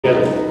Let's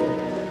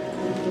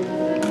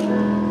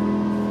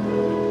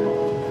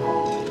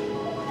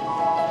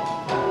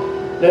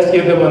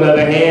give them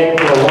another hand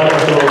for a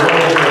wonderful,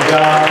 wonderful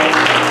job.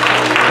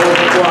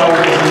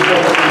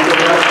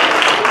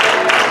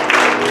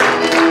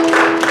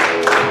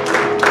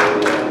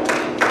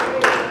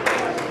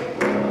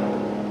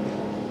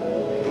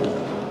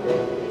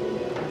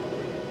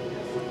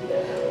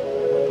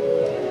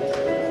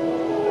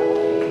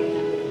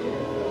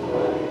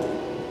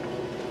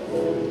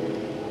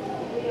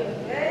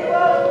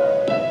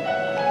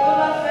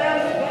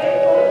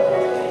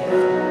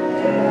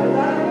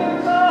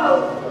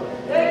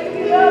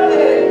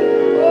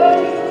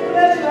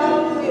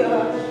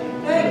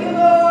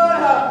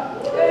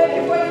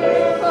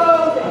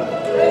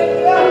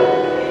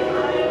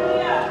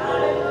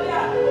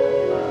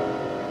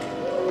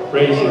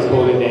 Praise his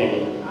holy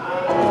name.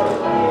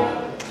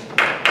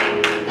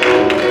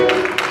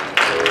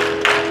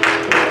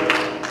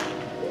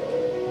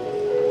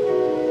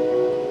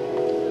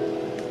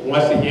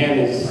 Once again,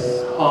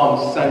 it's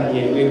Palm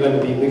Sunday, and we're going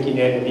to be looking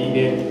at an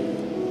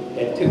event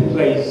that took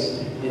place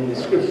in the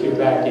scripture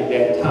back at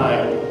that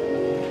time.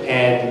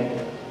 And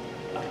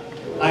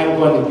I'm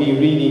going to be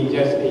reading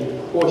just a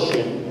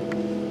portion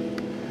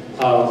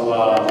of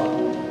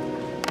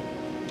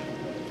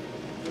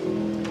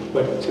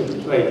what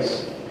took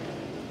place.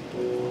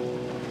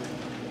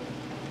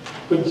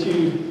 Would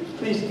you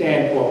please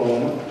stand for a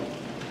moment?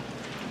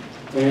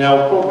 In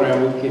our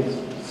program, we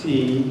can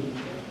see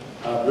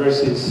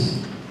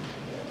verses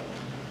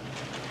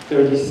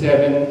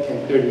 37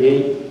 and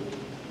 38,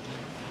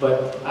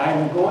 but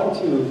I'm going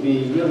to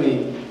be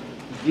really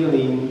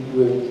dealing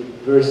with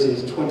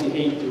verses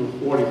 28 through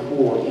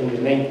 44 in the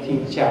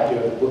 19th chapter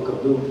of the book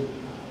of Luke.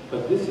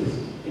 But this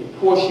is a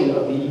portion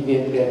of the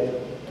event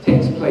that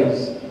takes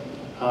place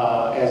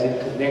as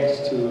it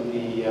connects to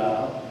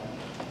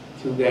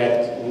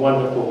that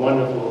wonderful,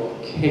 wonderful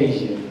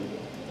occasion.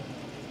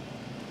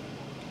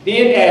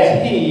 Then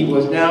as he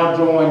was now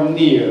drawing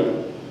near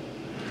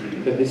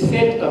the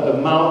descent of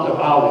the Mount of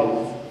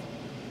Olives,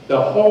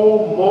 the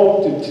whole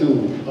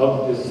multitude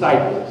of the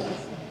disciples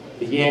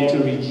began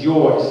to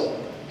rejoice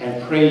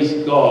and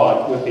praise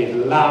God with a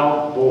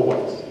loud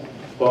voice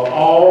for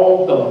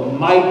all the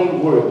mighty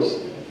works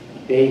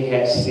they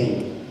had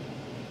seen.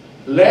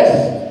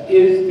 Blessed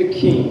is the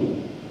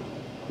King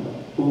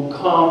who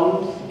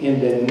comes in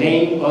the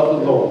name of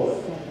the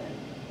Lord.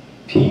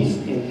 Peace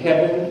in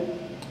heaven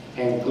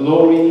and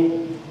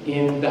glory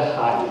in the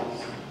highest.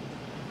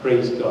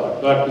 Praise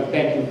God. God, we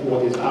thank you for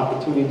this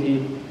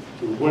opportunity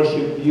to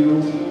worship you,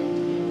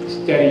 to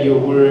study your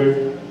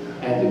word,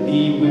 and to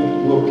be with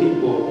your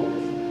people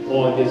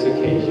on this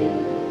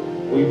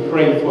occasion. We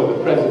pray for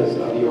the presence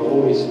of your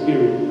Holy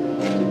Spirit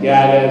to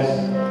guide us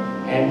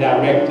and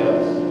direct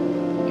us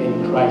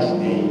in Christ's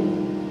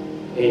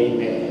name.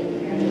 Amen.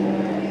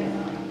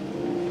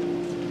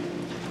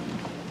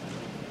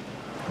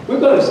 We're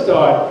going to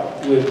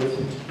start with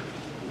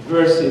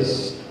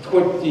verses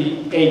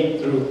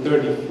 28 through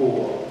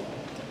 34.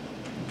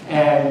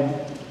 And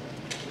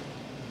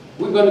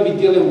we're going to be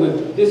dealing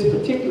with this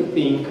particular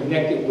theme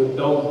connected with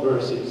those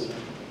verses.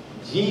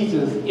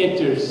 Jesus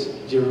enters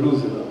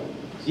Jerusalem.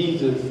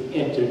 Jesus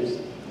enters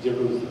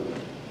Jerusalem.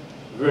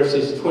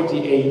 Verses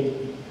 28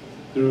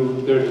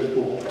 through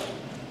 34.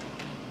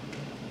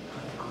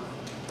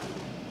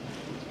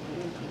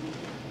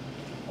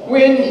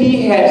 When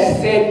he had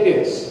said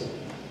this,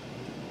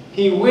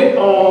 he went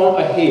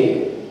on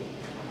ahead,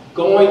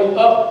 going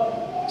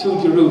up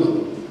to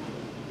Jerusalem.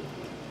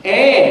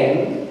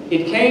 And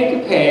it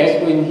came to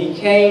pass when he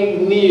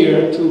came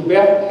near to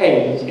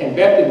Bethphage and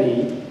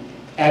Bethany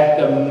at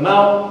the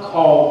mount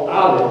called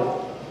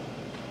Olive,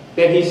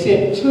 that he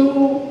sent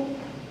two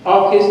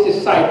of his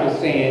disciples,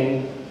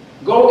 saying,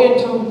 Go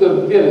into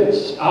the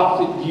village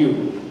opposite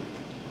you,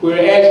 where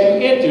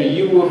as you enter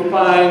you will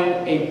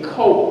find a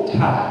coat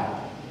tied,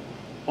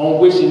 on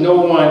which no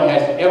one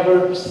has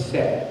ever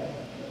sat.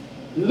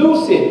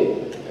 Loose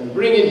it and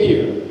bring it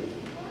here.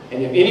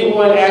 And if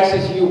anyone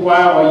asks you,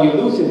 why are you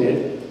loosing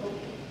it?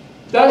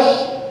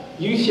 Thus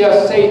you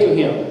shall say to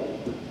him,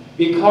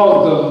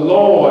 because the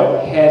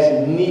Lord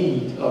has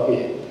need of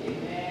it.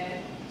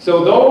 Amen.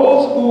 So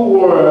those who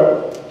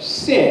were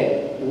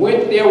sent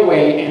went their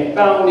way and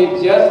found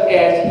it just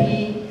as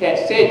he had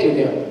said to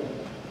them.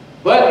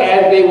 But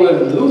as they were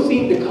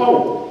loosing the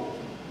coat,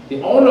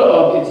 the owner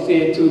of it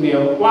said to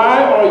them,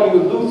 Why are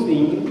you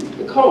loosing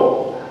the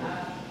coat?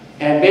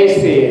 And they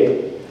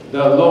said,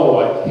 The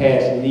Lord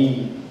has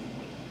need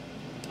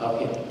of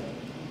him.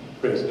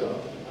 Praise God.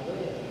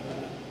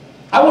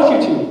 I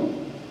want you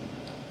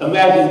to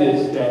imagine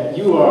this, that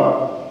you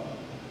are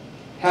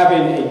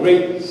having a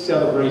great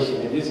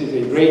celebration, and this is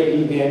a great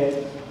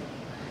event,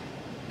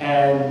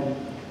 and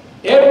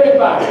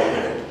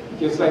everybody,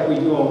 just like we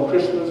do on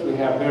Christmas, we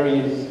have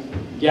various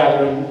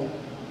gatherings,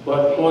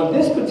 but on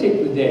this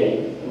particular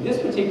day, in this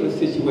particular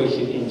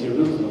situation in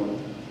Jerusalem,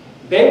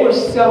 they were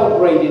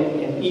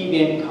celebrating an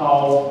event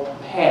called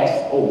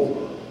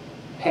Passover.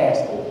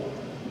 Passover.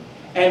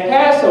 And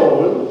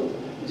Passover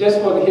just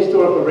for the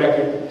historical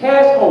record,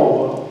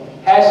 Passover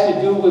has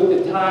to do with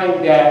the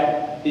time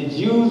that the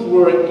Jews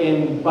were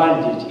in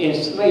bondage,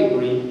 in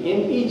slavery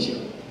in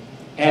Egypt.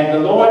 And the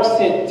Lord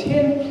sent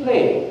 10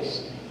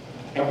 plagues.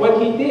 And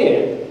what he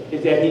did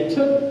is that he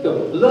took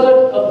the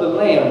blood of the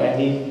lamb and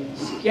he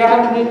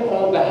scattered it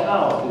on the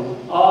houses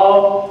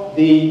of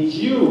the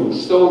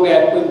Jews, so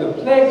that when the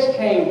plagues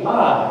came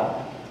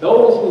by,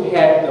 those who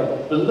had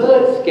the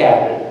blood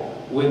scattered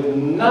would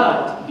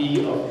not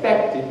be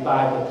affected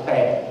by the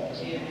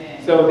plagues.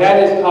 Amen. So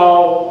that is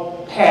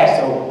called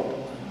Passover.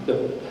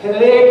 The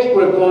plagues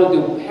were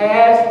going to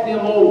pass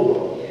them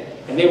over,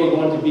 and they were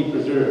going to be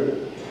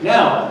preserved.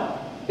 Now,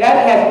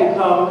 that has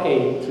become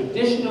a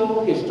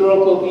traditional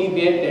historical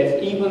event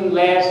that even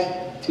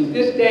lasts to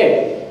this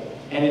day.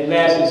 And it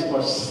lasts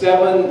for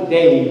 7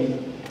 days,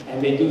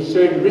 and they do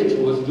certain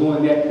rituals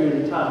during that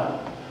period of time.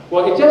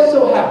 Well, it just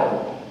so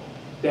happened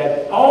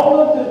that all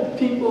of the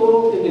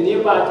people in the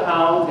nearby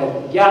towns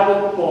had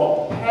gathered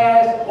for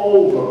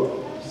Passover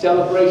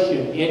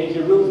celebration in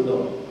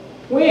Jerusalem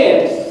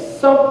when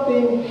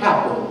something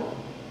happened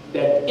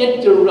that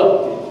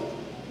interrupted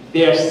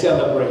their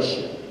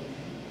celebration.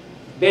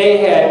 They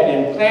had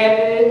been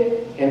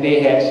planning and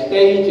they had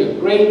staged a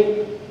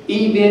great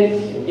event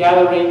and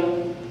gathering.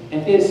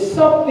 And then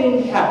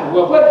something happened.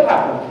 Well, what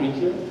happened,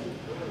 preacher?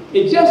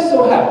 It just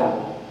so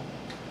happened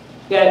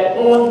that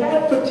on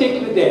that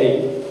particular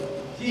day,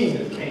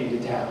 Jesus came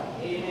to town.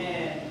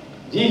 Amen.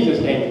 Jesus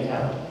came to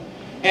town.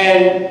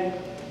 And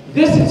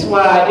this is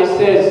why it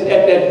says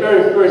at that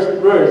very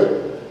first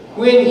verse,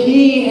 when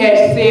he had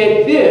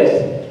said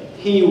this,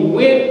 he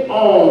went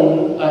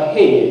on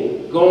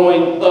ahead,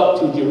 going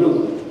up to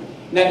Jerusalem.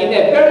 Now, in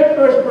that very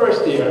first verse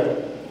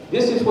there,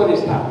 this is what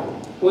has happened.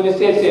 When it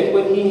says that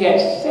when he had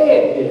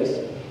said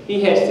this,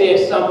 he had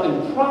said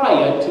something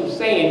prior to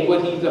saying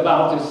what he's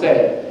about to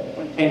say.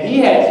 And he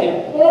has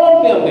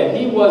informed them that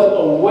he was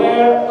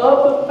aware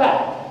of the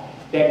fact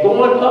that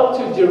going up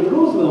to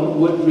Jerusalem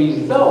would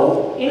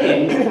result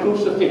in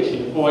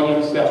crucifixion for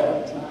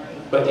himself.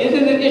 But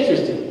isn't it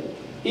interesting?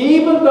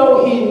 Even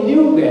though he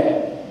knew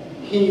that,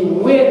 he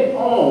went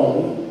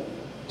on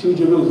to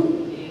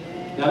Jerusalem.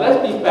 Now let's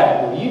be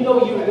factual. You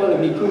know you're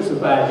going to be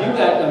crucified. You're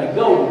not going to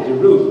go to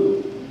Jerusalem.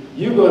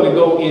 You're going to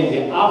go in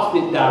the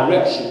opposite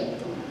direction.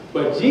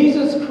 But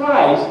Jesus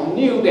Christ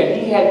knew that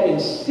he had been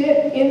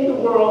sent in the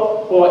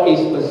world for a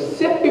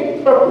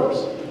specific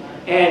purpose.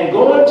 And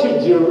going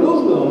to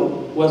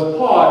Jerusalem was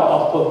part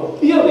of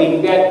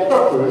fulfilling that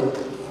purpose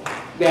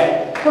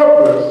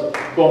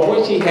for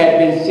which he had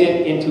been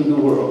sent into the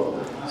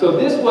world. So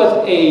this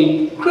was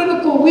a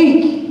critical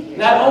week,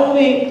 not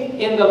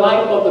only in the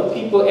life of the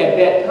people at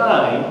that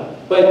time,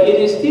 but it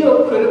is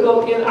still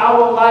critical in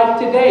our life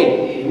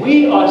today.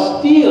 We are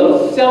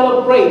still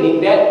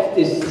celebrating that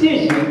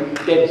decision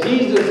that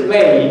Jesus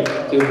made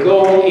to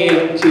go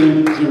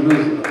into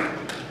Jerusalem.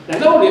 Now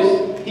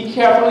notice, he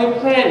carefully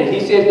planned it.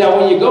 He says, now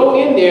when you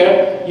go in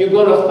there, you're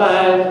going to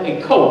find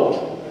a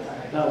colt.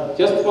 Now,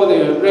 just for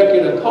the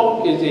record, a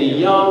colt is a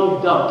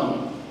young donkey.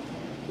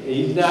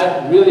 He's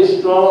not really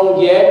strong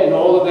yet and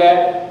all of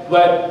that,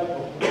 but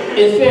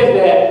it says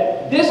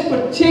that this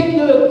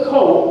particular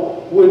colt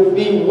would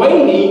be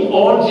waiting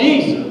on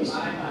Jesus.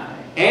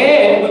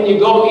 And when you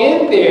go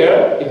in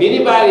there, if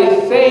anybody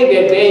say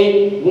that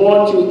they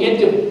want to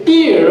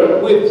interfere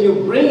with you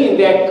bringing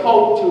that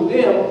colt to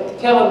them,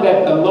 tell them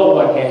that the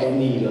Lord has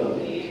need of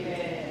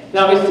it.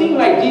 Now it seemed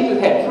like Jesus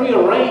had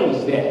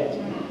prearranged that,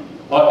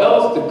 or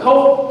else the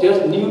colt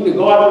just knew the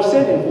God was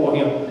sending for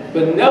him.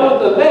 But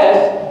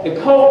nevertheless,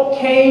 the colt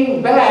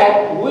came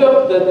back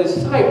with the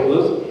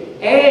disciples,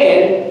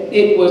 and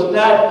it was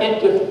not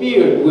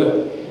interfered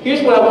with.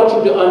 Here's what I want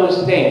you to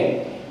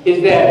understand,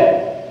 is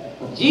that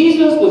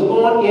Jesus was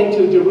going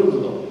into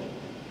Jerusalem.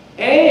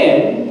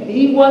 And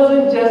he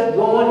wasn't just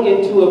going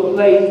into a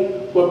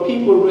place where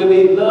people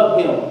really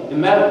loved him. As a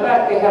matter of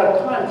fact, they had a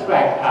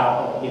contract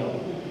out on him.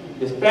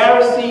 The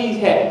Pharisees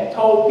had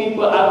told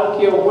people, I don't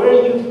care where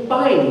you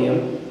find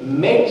him,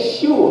 make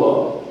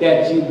sure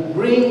that you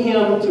bring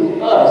him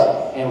to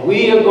us, and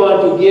we are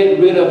going to get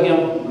rid of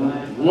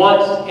him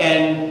once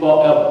and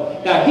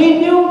forever. Now, he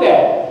knew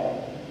that.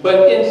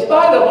 But in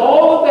spite of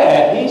all of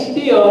that, he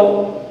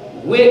still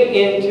went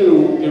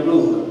into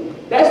Jerusalem.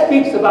 That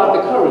speaks about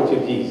the courage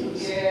of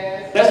Jesus.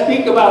 Yes. That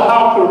speaks about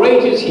how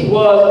courageous he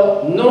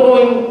was,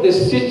 knowing the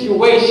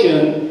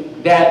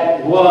situation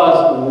that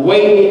was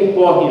waiting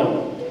for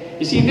him.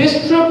 You see,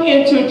 this trip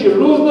into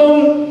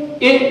Jerusalem,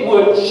 it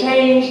would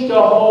change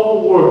the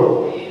whole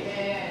world.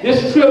 Amen.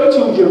 This trip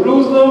to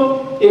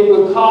Jerusalem, it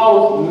would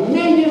cause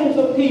millions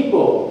of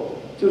people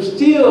to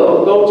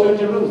still go to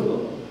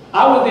Jerusalem.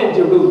 I was in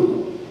Jerusalem.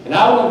 And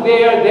I was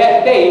there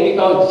that day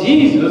because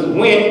Jesus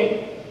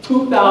went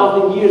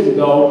 2,000 years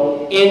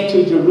ago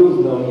into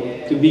Jerusalem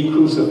to be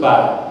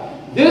crucified.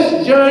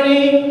 This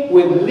journey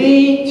would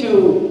lead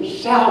to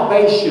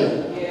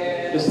salvation.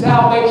 The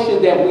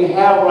salvation that we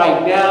have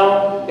right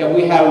now, that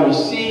we have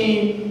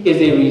received,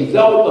 is a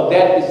result of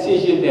that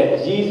decision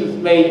that Jesus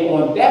made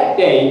on that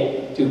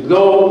day to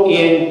go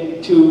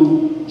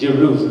into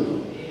Jerusalem.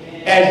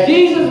 As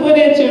Jesus went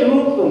into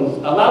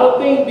Jerusalem, a lot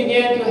of things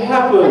began to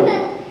happen.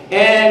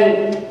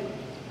 And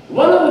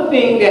one of the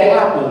things that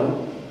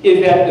happened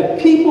is that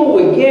the people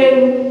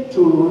began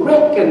to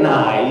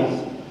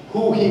recognize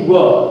who he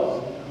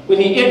was when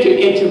he entered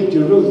into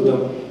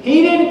Jerusalem.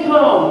 He didn't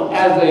come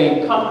as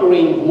a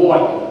conquering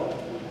warrior.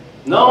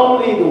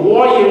 Normally the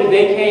warriors,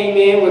 they came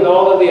in with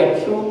all of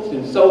their troops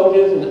and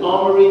soldiers and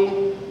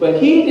armory,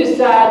 but he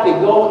decided to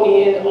go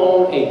in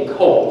on a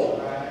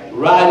colt,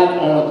 riding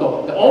on a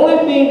colt. The only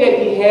thing that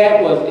he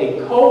had was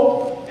a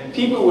colt, and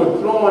people were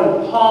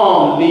throwing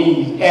palm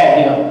leaves at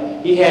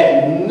him. He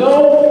had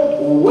no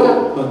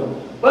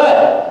weapon.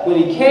 But when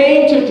he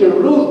came to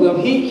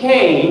Jerusalem, he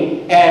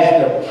came as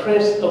the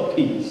Prince of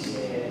Peace.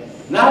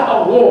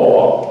 Not a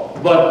war,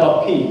 but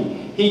a peace.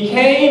 He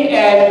came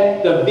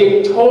as the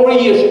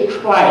victorious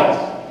Christ.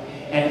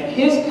 And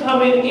his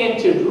coming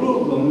into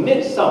Jerusalem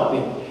meant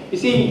something. You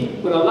see,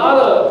 when a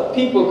lot of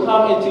people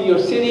come into your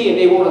city and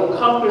they want to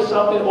conquer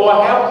something or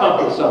have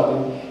conquered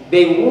something,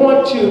 they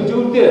want to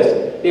do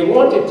this. They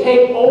want to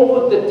take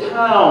over the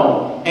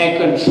town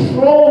and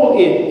control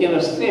it in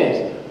a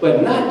sense,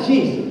 but not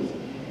Jesus.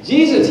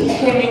 Jesus, he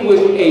came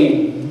with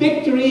a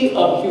victory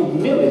of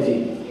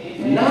humility,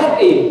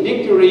 not a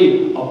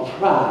victory of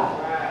pride.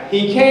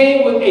 He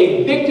came with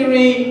a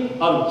victory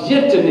of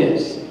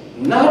gentleness,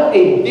 not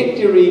a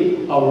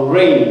victory of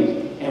rage.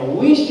 And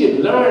we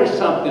should learn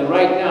something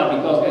right now,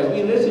 because as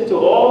we listen to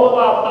all of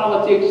our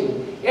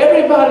politicians,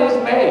 everybody's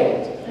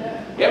mad.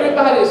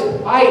 Everybody's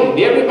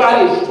fighting.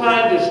 Everybody's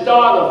trying to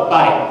start a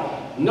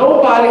fight.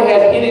 Nobody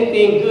has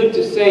anything good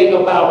to say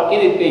about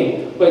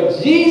anything.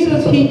 But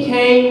Jesus, he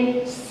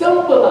came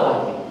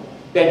symbolizing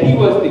that he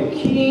was the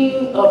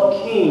King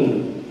of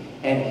Kings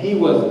and he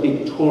was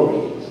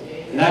victorious.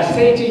 And I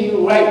say to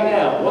you right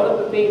now, one of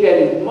the things that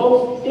is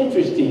most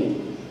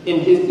interesting in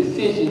his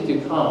decision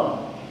to come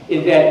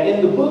is that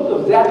in the book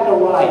of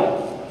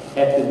Zechariah,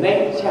 at the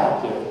 9th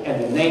chapter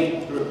and the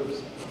 9th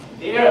verse,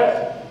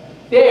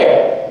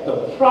 there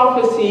the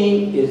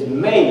prophecy is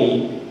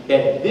made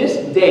that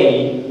this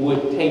day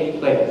would take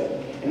place.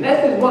 And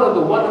that is one of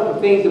the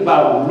wonderful things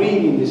about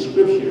reading the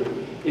scripture,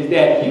 is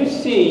that you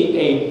see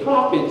a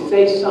prophet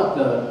say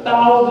something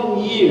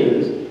 1,000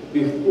 years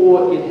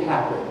before it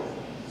happens.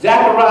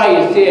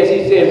 Zechariah says,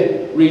 he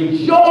says,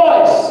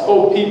 "Rejoice,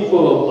 O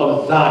people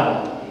of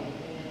Zion.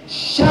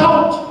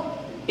 Shout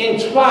in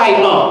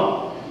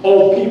triumph,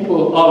 O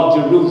people of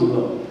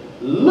Jerusalem.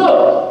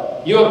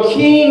 Look, your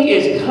king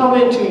is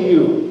coming to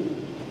you.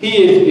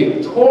 He is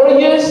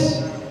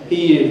victorious,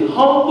 he is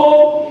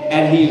humble,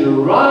 and he's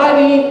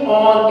riding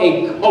on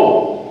a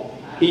colt."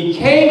 He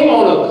came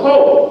on a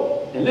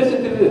colt. And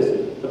listen to this.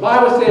 The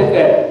Bible says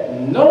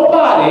that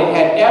nobody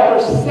had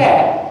ever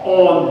sat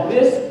on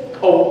this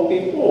colt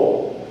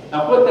before.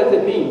 Now what does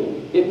it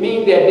mean? It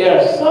means that there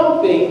are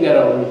some things that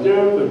are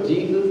reserved for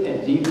Jesus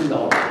and Jesus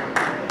only.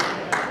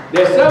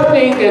 There's some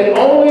things that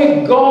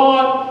only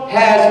God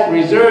has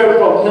reserved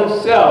for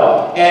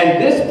himself.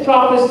 And this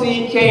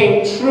prophecy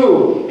came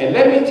true. And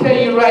let me tell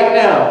you right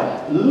now,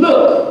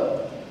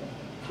 look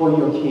for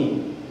your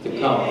king to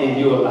come in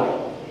your life.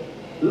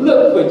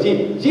 Look for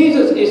Jesus.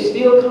 Jesus is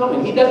still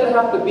coming. He doesn't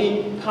have to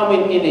be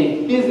coming in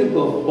a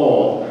physical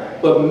form.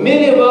 But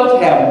many of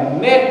us have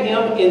met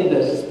him in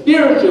the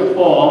spiritual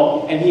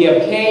form, and he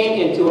have came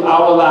into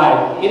our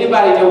lives.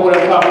 Anybody know what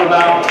I'm talking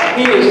about?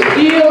 He is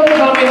still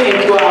coming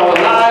into our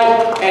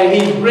lives, and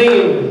he's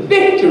bringing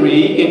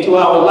victory into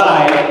our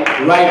lives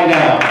right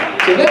now.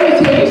 So let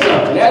me tell you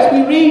something. As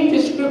we read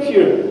the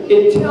scripture,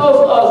 it tells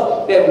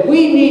us that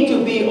we need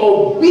to be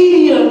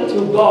obedient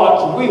to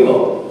God's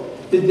will.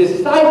 The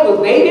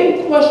disciples, they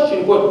didn't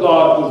question what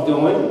God was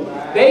doing.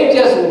 They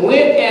just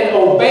went and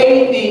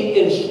obeyed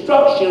the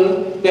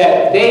instructions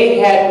that they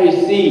had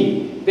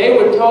received. They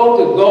were told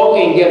to go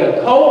and get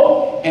a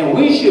coat, and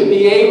we should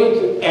be able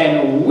to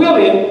and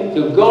willing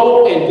to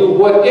go and do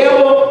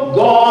whatever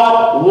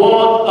God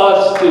wants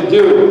us to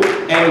do.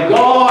 And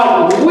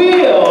God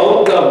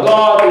will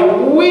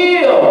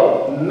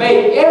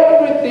make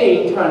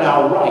everything turn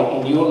out right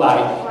in your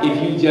life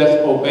if you just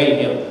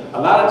obey him.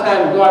 A lot of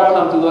times God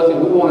comes to us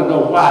and we want to know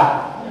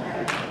why.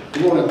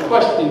 We want to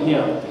question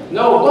him.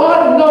 No,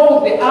 God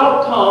knows the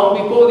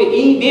outcome before the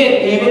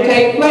event even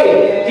takes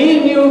place. He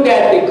knew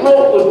that the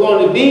colt was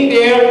going to be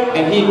there,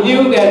 and he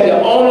knew that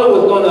the owner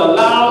was going to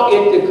allow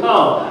it to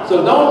come.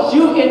 So don't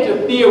you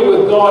interfere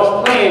with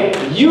God's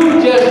plan.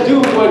 You just do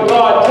what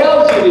God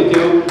tells you to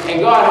do, and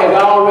God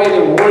has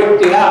already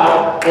worked it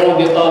out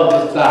on the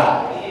other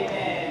side.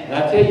 And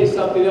I tell you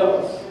something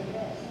else.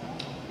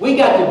 We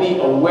got to be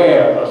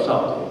aware of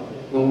something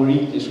when we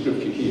read the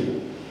scripture here.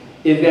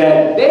 Is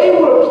that they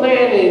were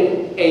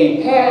planning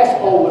a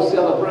Passover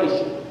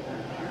celebration.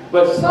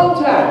 But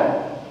sometimes,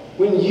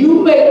 when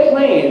you make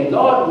plans,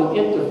 God will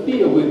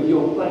interfere with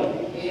your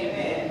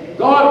plan.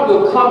 God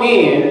will come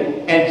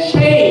in and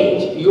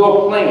change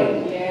your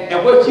plan.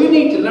 And what you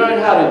need to learn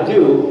how to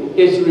do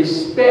is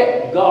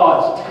respect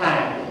God's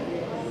time.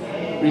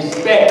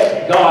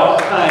 Respect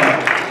God's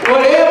time.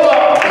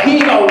 Whatever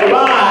he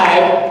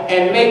arrived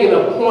and make an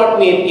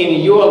appointment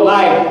in your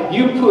life,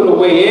 you put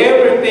away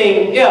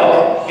everything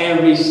else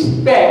and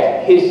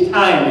respect His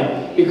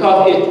timing,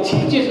 because it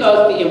teaches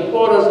us the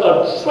importance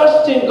of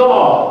trusting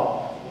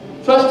God,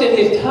 trusting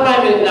His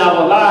timing in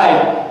our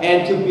lives,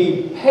 and to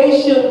be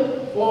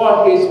patient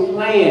for His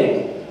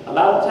plans. A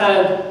lot of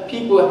times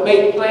people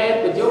make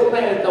plans, but your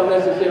plans don't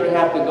necessarily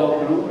have to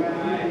go through.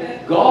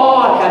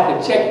 God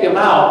has to check them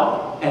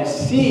out and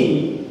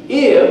see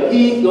if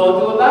He's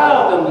going to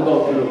allow them to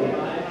go through.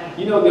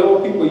 You know, the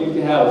old people used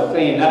to have a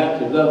saying, not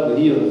to love the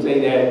hill, to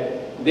say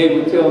that they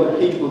would tell the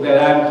people that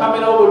I'm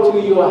coming over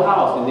to your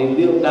house, and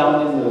they lived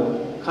down in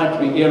the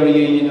country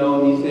area, you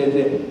know, and he says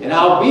that, and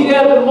I'll be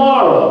there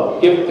tomorrow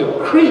if the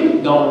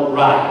creek don't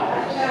rise.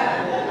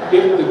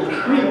 If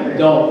the creek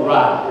don't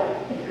rise.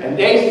 And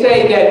they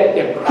say that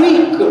the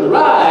creek could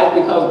rise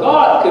because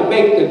God could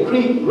make the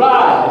creek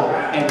rise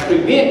and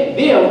prevent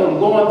them from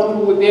going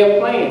through with their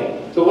plan.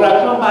 So what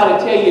I come by to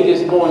tell you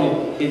this morning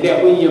is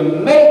that when you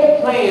make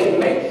plans,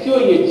 make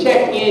sure you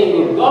check in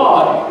with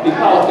God,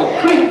 because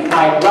the creek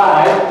might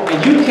rise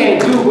and you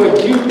can't do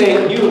what you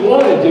think you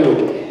want to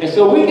do. And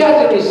so we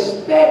got to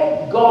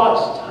respect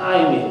God's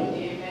timing.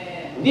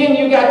 Amen. Then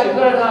you got to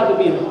learn how to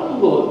be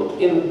humble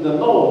in the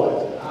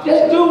Lord.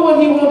 Just do what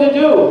He wants to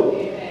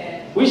do.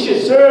 We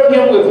should serve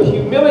Him with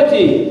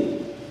humility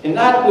and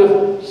not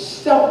with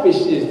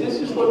selfishness.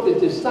 This is what the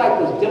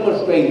disciples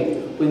demonstrated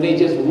when they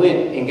just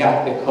went and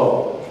got the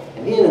coat.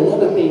 And then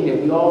another thing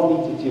that we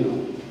all need to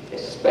do,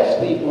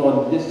 especially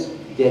on this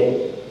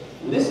day,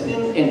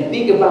 listen and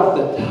think about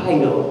the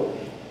title.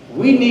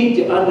 We need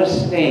to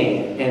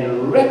understand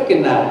and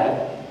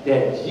recognize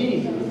that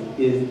Jesus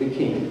is the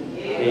King.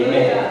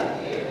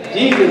 Amen.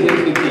 Jesus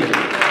is the King.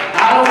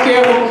 I don't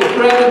care who's the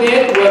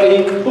president, whether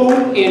he's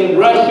Putin in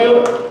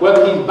Russia,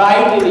 whether he's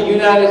Biden in the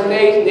United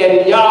States,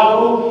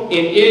 Netanyahu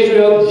in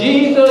Israel.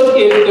 Jesus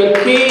is the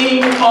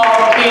King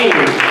of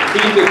kings.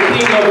 He's the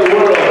King of the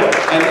world.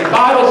 And the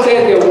Bible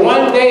says that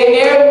one day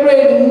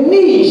every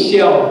knee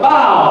shall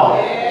bow.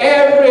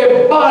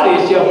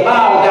 Everybody shall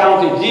bow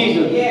down to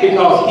Jesus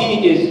because He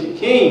is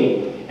King.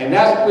 And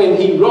that's when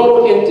He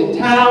rode into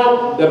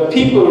town, the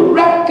people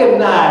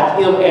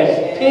recognized Him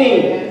as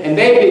King, and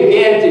they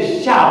began to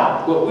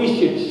shout what we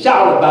should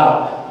shout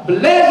about.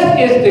 Blessed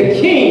is the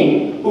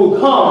King who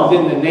comes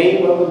in the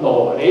name of the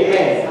Lord.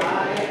 Amen.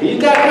 He's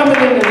not coming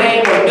in the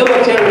name of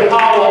military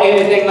power or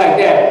anything like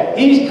that.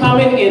 He's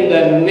coming in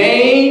the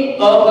name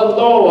of the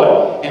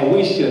Lord. And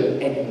we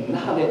should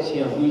acknowledge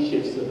Him. We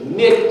should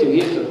submit to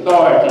His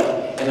authority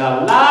and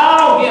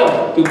allow Him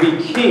to be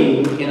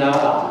King in our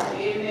lives.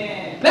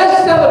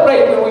 Let's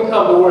celebrate when we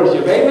come to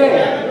worship.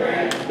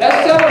 Amen.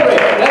 Let's celebrate.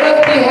 Let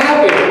us be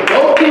happy.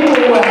 Those people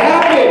who are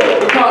happy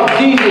because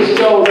Jesus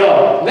showed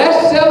up.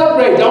 Let's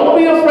celebrate. Don't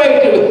be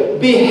afraid to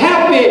be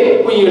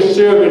happy when you're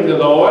serving the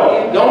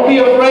Lord. Don't be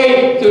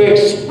afraid to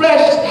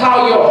express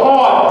how your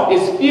heart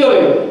is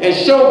feeling and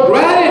show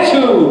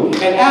gratitude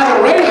and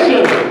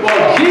adoration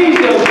for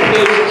Jesus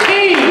is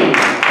King.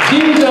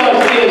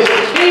 Jesus is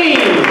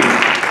King.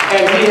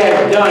 And He has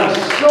done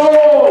so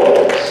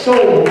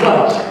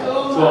much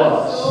for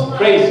us.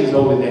 Praise His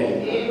holy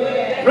name.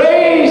 Amen.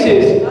 Praise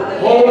His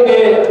holy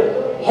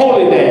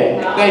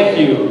name. Thank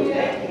you.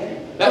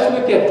 Let's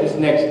look at this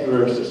next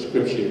verse of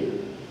Scripture.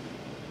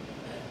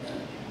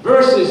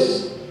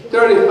 Verses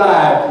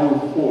 35 through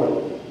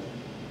 40.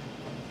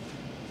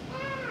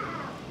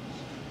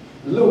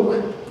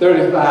 Luke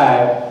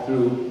 35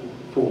 through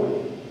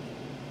 40.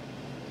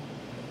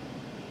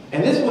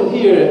 And this one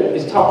here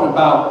is talking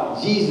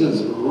about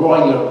Jesus'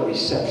 royal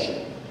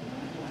reception.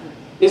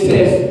 It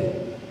says,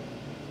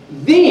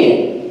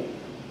 then,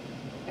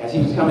 as He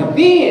was coming,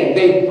 then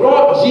they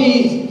brought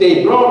Him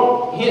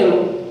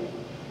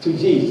to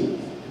Jesus,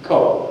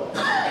 coat.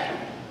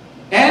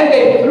 And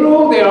they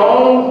threw their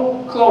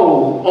own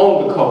clothes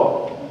on the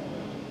coat.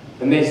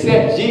 And they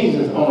set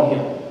Jesus on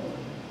Him.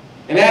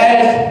 And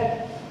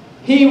as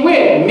He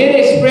went,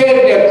 many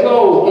spread their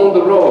clothes on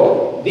the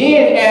road.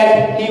 Then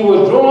as He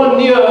was drawn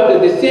near the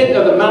descent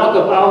of the Mount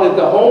of Olives,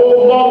 the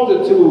whole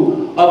multitude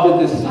of the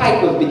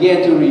disciples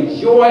began to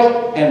rejoice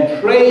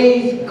and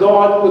praise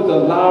God with a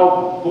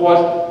loud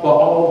voice for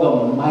all the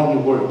mighty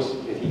works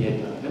that He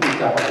had done. Let me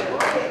stop right there.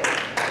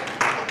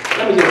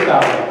 Let me just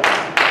stop right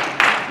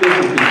there.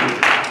 Listen, people.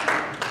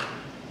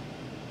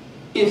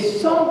 If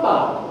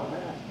somebody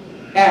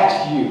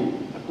asks you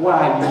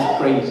why you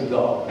praise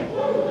God,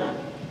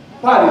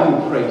 why do you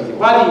praise Him?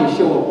 Why do you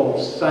show up on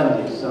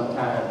Sunday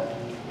sometimes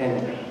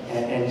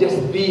and just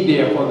be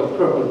there for the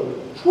purpose?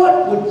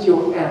 What would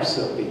your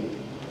answer be?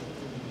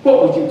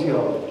 What would you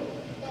tell them?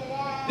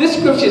 This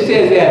scripture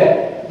says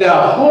that the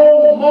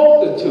whole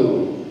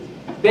multitude,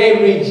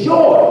 they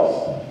rejoice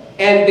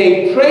and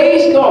they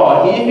praise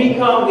God. Here He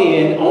comes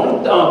in on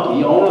a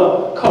donkey, on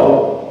a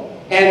colt,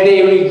 and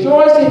they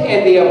rejoicing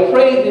and they are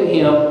praising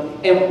Him.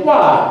 And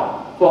why?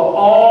 For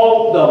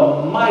all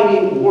the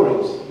mighty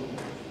works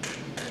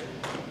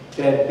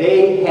that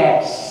they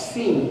have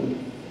seen.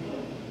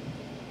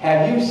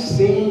 Have you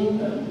seen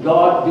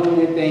God do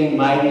anything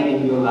mighty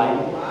in your life?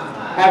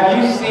 Have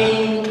you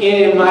seen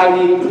any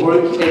mighty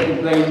works taking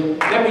place,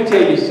 let me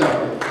tell you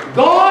something.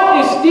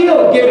 God is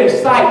still giving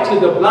sight to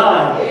the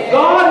blind.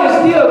 God is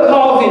still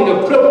causing the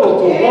crippled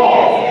to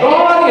walk.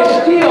 God is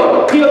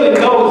still healing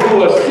those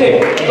who are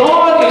sick.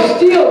 God is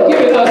still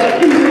giving us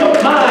peace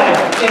of mind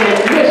in the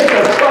midst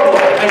of trouble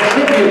and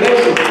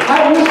tribulation.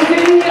 Have you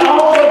seen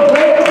all the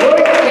great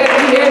work that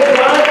He has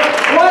done?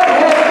 What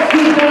has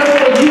He done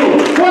for you?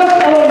 What's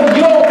on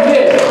your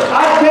list?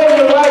 I tell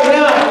you right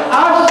now,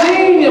 I've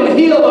seen Him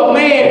heal a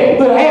man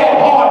who had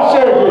heart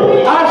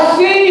surgery. I've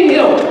seen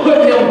Him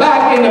put him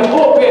back in the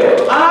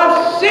pulpit.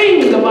 I've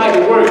seen the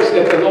mighty works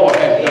that the Lord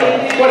has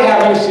done. What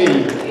have you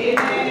seen?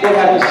 What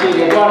have you seen?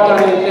 Has God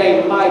done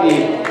anything mighty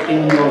in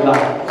your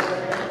life?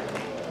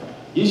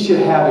 You should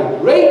have a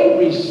great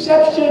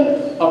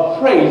reception of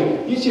praise.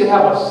 You should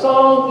have a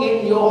song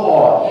in your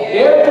heart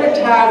every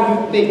time you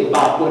think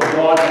about what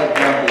God has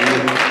done for you.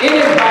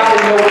 Anybody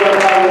know what I'm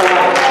talking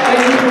about? Can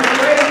you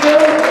praise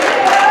Him?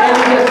 Can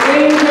you just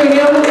sing to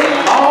Him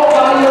all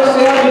by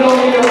yourself? You don't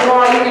need a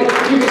choir.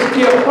 You can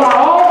still cry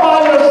all by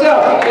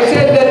yourself. It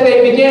says that they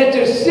began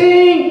to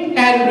sing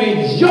and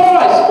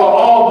rejoice for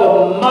all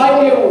the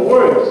mighty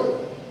works.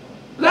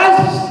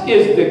 Blessed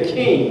is the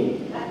King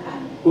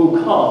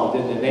who comes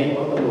in the name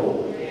of the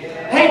Lord.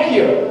 Thank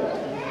you.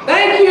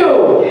 Thank you.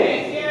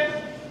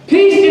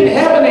 Peace in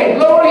heaven and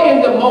glory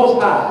in the Most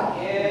High.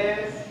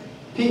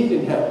 Peace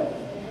in heaven.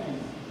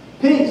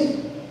 Peace.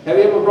 Have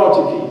you ever brought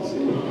you peace?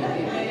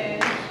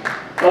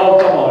 Oh,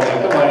 come on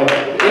now, come on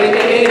now.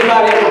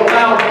 Anybody ever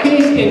found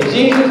peace in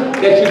Jesus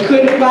that you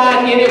couldn't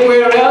find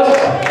anywhere else?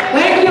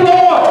 Thank you,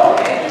 Lord.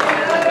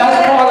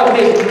 That's part of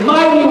His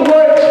mighty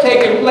works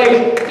taking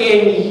place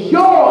in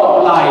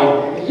your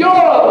life,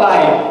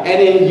 and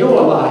in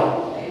your life.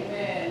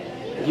 Amen.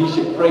 You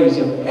should praise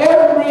Him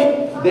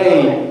every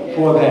day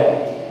for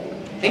that.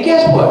 And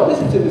guess what?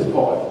 Listen to this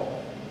part.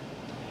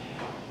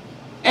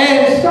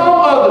 And some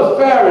of the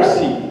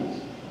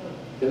Pharisees,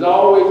 there's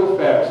always a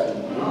Pharisee,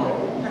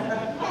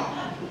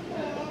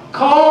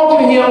 called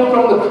to Him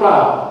from the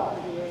crowd.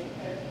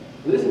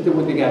 Listen to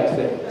what they got to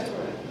say.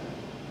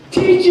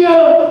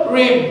 Teacher,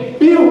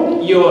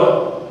 rebuke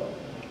your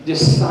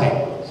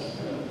disciples.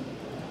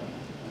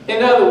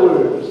 In other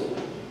words,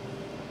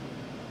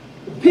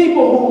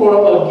 people who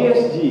were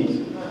against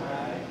Jesus,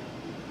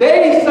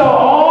 they saw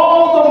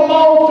all the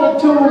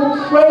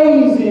multitude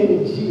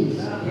praising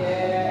Jesus.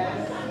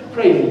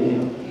 Praising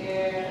Him.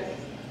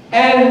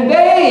 And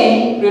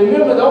they,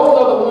 remember, those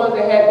are the ones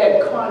that had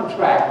that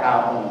contract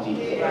out on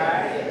Jesus.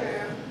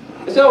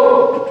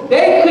 So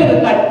they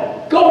couldn't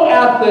go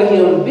after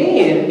Him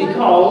then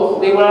because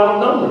they were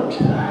outnumbered.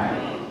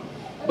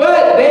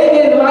 But they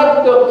didn't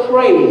like the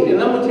praise. And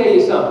I'm going to tell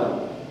you something.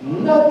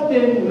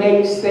 Nothing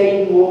makes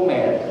Satan more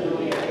mad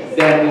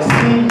than to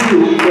see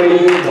you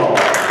praising God.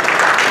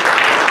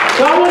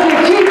 So I want you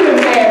to keep him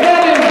mad.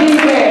 Let him be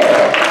mad.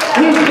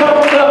 He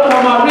jumped up,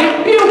 come on,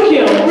 rebuke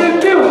him,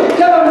 rebuke.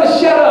 Tell him to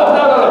shut up.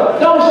 No,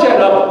 don't shut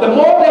up. The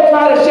more they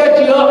try to shut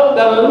you up,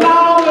 the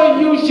louder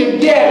you should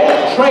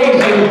get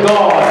praising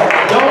God.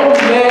 Don't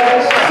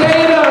let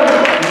Satan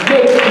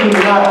make you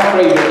not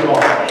praise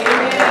God.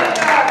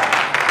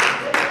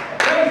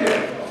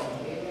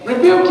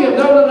 Rebuke him.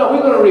 No,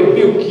 we're going to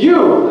rebuke you,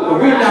 but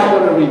we're not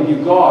going to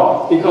rebuke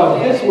God,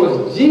 because this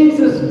was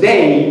Jesus'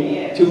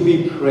 day to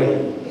be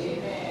praised.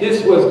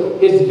 This was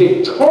His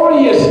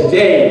victorious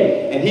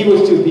day, and He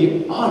was to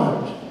be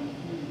honored.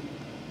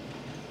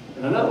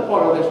 And another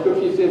part of that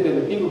scripture says that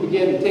the people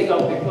began to take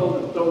off their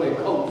clothes and throw their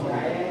coats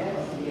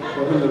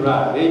for Him to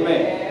ride.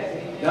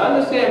 Amen. Now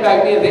understand,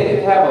 back then they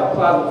didn't have a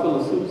closet full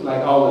of suits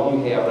like all of you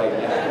have right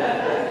now.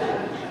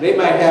 They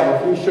might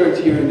have a few shirts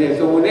here and there.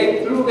 So when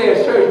they threw their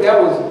shirts,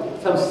 that was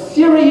some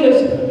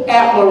serious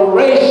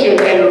admiration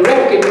and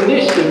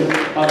recognition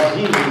of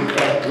Jesus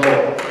as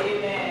Lord.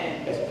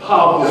 Amen. As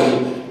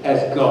powerful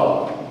as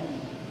God.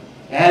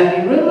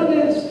 And remember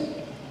this.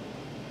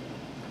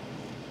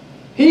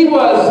 He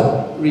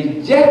was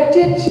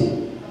rejected,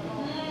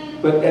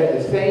 but at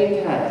the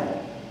same time,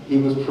 He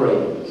was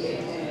praised.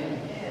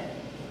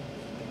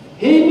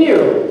 He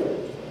knew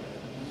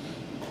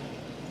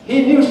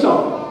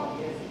something.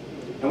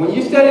 And when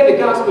you study the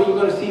gospel, you're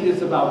going to see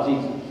this about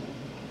Jesus.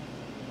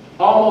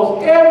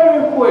 Almost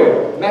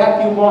everywhere,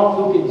 Matthew, Mark,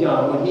 Luke, and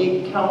John, when He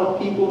encountered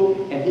people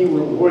and He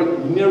would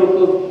work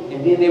miracles,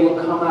 and then they would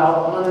come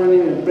out honoring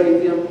Him and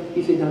praise Him,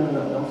 He said, no,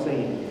 don't say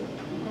anything.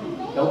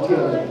 Don't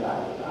tell anybody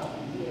about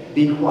it.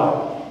 Be quiet.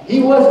 He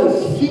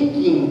wasn't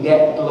seeking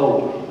that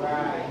glory,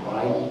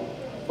 right?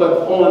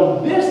 But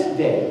on this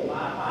day,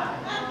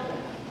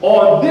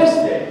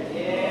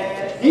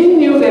 He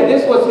knew that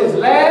this was His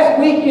last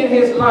week in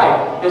His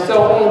life. And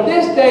so on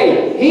this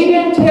day, He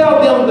didn't tell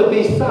them to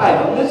be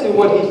silent. Listen to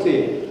what He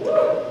said.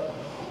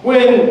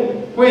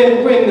 When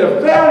the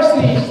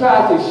Pharisees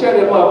tried to shut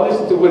Him up,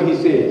 listen to what He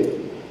said.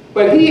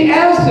 But He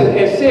answered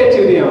and said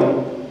to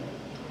them,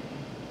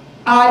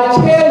 I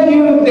tell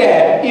you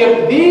that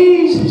if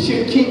these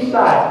should keep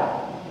silent,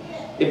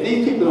 if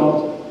these people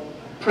don't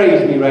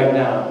praise Me right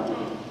now,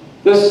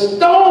 the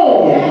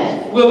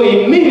stones will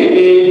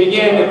immediately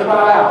begin to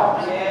cry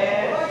out.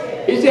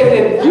 He said,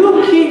 if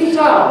you keep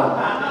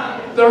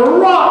silent, the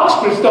rocks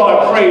will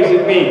start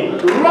praising me.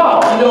 The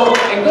rocks, you know,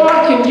 and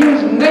God can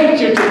use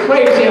nature to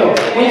praise him.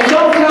 When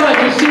sometimes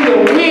you see the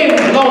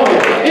wind blowing,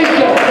 it's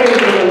just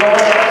praising the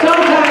Lord.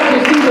 Sometimes you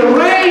see the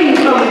rain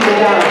coming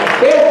down,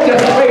 it's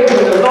just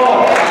praising the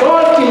Lord.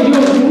 God can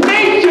use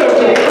nature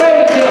to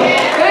praise him.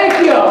 Thank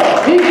you.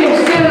 He can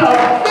send a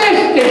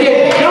fish to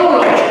get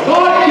Jonah.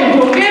 God can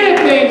do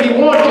anything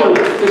he wants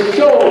to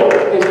show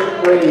his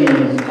praise.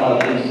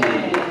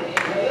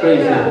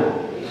 Praise him.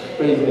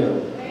 Praise him.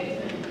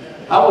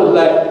 I was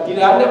like, you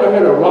know, I never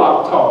heard a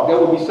rock talk.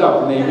 That would be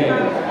something,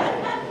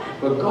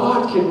 amen. But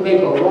God can make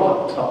a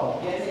rock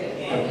talk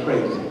and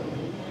praise him.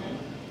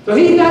 So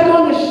he's not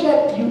going to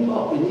shut you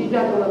up, and he's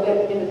not going to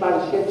let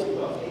anybody shut you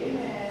up.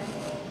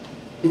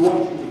 He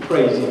wants you to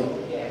praise him.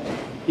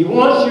 He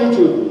wants you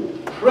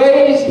to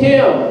praise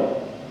him.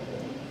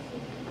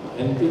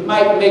 And it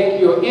might make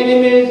your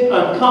enemies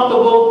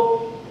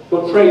uncomfortable,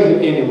 but praise him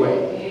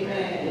anyway.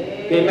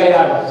 They may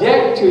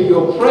object to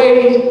your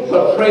praise,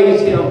 but praise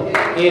him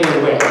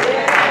anyway.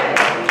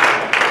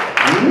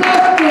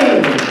 Nothing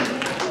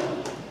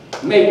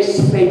makes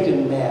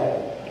Satan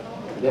mad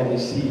than to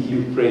see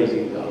you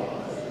praising God.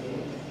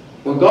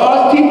 When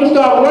God's people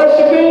start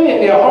worshiping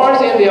and their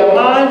hearts and their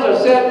minds are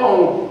set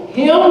on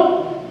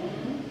him,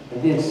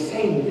 and then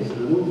Satan is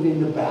losing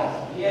the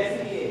battle.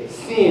 Yes, he is.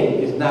 Sin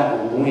is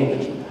not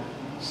winning.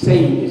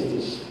 Satan is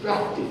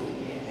distracted,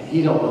 and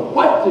he don't know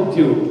what to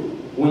do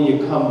when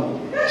you come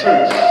to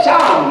church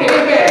shouting,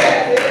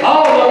 amen,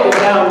 all up and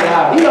down the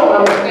aisle. He don't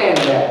understand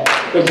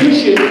that. But you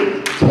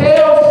should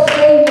tell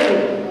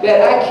Satan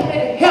that I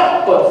can't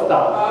help but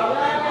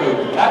stop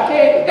praising. I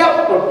can't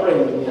help but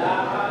praise.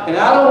 And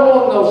I don't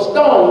want no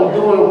stone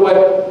doing what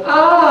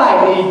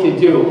I need to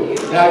do.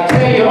 And I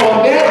tell you,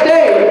 on that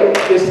day,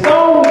 the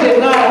stone did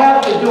not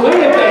have to do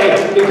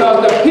anything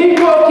because the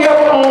people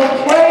kept on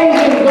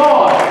praising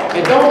God.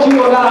 And don't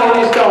you allow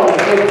any stone to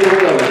take your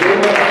place.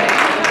 Amen.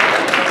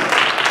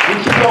 You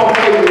keep on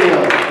praising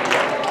him.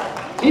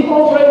 Keep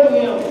on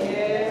praising him.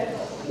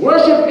 Yes.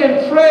 Worship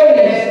and praise.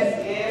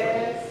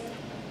 Yes.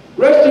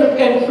 Worship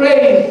and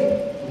praise.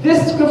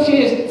 This scripture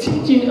is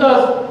teaching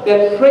us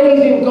that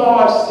praising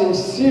God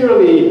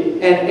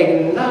sincerely and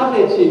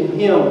acknowledging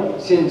him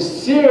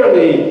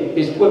sincerely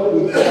is what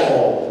we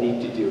all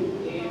need to do.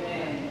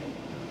 Amen.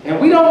 And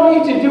we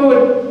don't need to do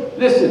it,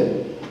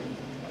 listen,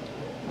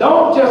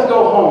 don't just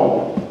go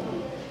home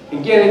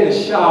and get in the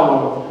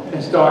shower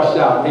and start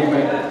shouting.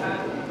 Amen.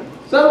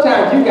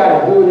 Sometimes you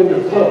got to do it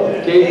in the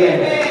public.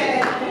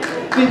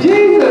 Amen. See,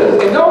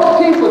 Jesus and those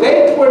people,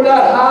 they were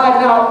not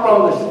hiding out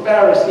from the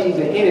Pharisees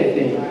or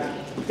anything.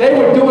 They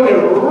were doing it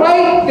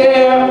right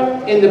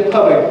there in the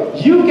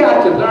public. You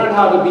got to learn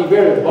how to be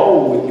very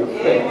bold with your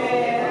faith.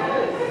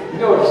 You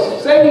know,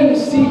 if Satan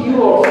see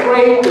you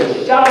afraid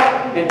to shout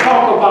and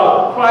talk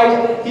about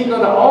Christ, he's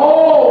going to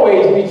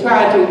always be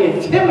trying to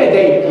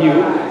intimidate you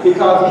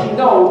because he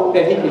knows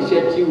that he can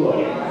shut you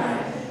up.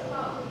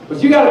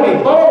 But you got to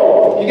be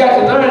bold. You got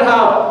to learn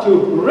how to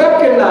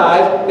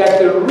recognize that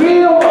the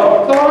real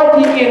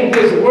authority in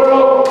this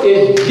world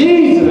is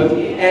Jesus.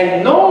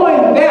 And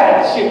knowing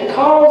that should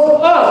cause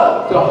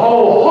us to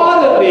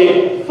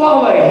wholeheartedly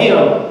follow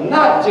him,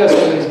 not just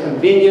when it's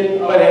convenient,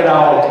 but at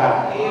all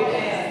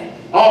times.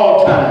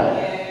 All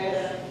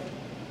times.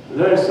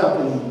 Learn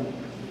something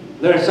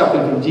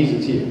from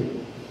Jesus here.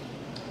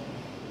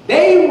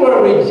 They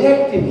were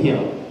rejecting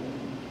him.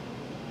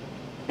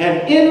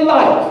 And in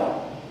life,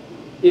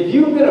 if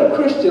you've been a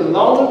Christian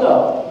long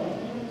enough,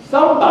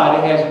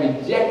 somebody has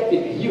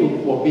rejected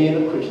you for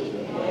being a Christian.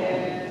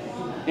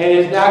 And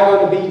it's not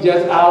going to be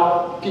just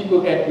out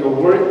people at your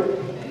work,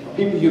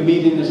 people you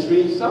meet in the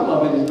street. Some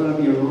of it is going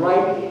to be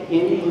right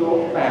in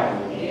your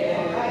family.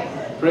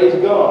 Praise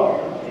God.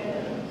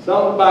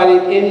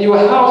 Somebody in your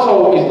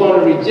household is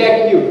going to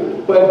reject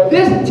you. But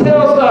this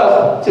tells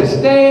us to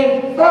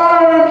stand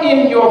firm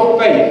in your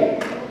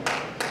faith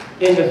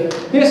in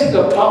the midst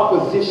of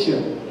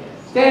opposition.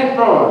 Stand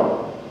firm.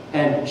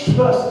 And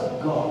trust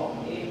God.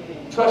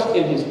 Trust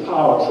in his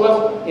power.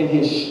 Trust in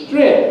his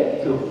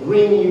strength to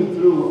bring you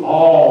through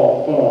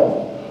all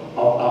forms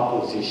of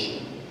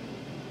opposition.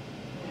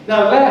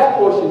 Now, the last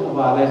portion of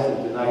our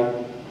lesson tonight,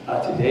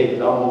 today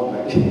is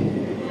almost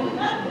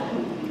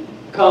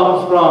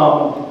comes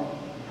from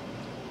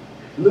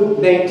Luke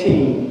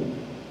 19,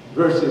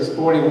 verses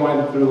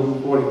 41 through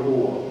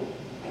 44.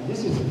 And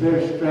this is a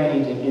very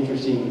strange and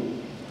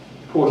interesting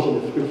portion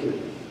of Scripture.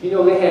 You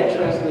know, they had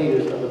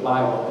translators of the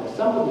Bible, and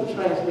some of the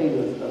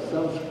translators of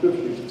some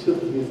scriptures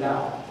took this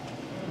out.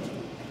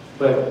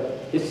 But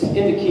it's in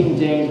the King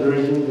James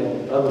versions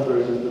and other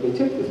versions, but they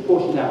took this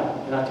portion out,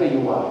 and I'll tell you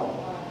why.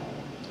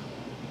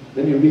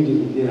 Let me read it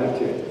and then I'll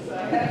tell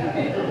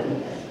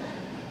you.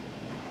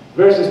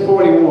 Verses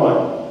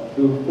 41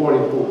 through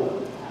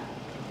 44.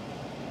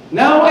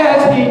 Now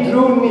as he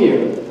drew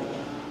near,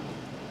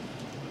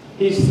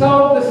 he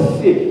saw the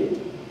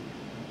city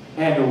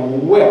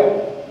and wept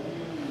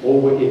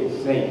over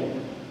it,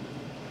 saying,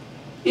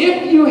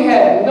 if you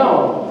had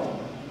known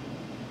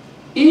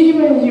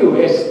even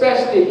you,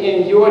 especially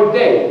in your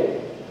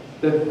day,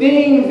 the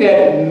things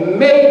that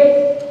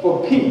make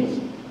for peace.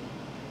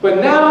 But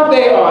now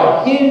they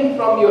are hidden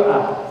from your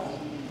eyes.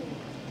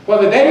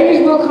 For the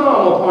days will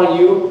come upon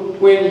you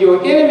when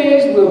your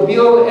enemies will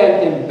build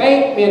an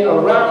embankment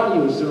around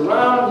you,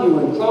 surround you,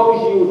 and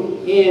close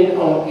you in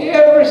on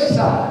every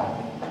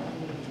side,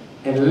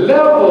 and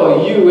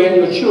level you and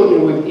your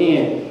children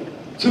within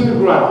to the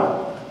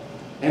ground.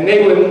 And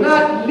they will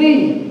not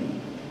leave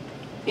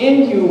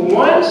in you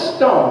one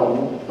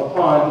stone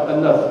upon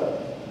another,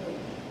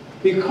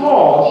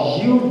 because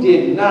you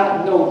did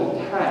not know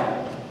the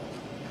time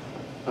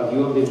of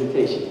your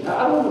visitation. Now,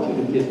 I don't want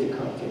you to miss the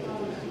context of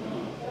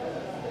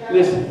this.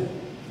 Listen.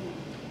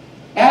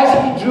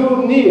 As he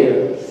drew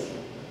near,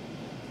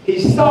 he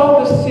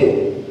saw the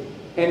city,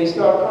 and he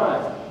started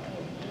crying.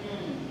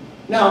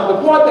 Now,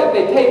 the part that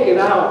they take it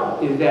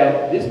out is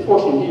that this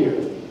portion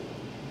here,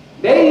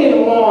 they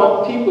didn't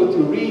want people to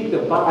read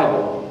the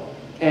Bible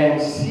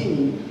and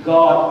see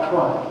God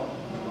crying.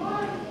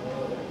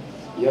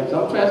 Yep,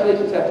 some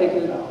translations have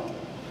taken it out.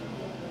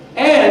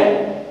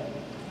 And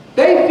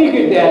they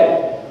figured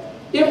that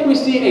if we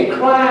see a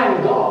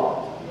crying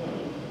God,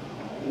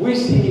 we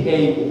see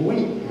a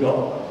weak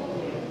God.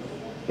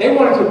 They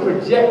wanted to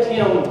project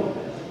him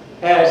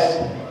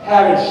as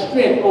having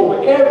strength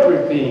over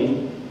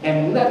everything,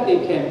 and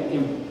nothing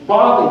can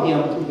bother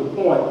him to the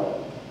point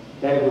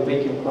that it would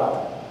make him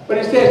cry. But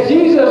it says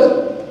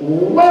Jesus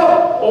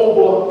wept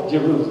over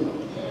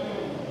Jerusalem.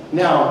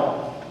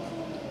 Now,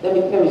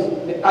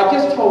 I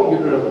just told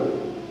you earlier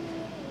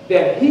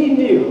that he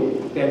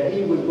knew that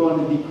he was going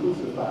to be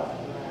crucified.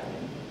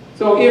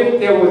 So if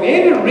there was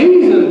any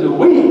reason to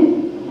weep,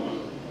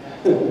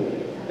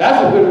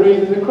 that's a good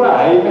reason to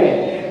cry.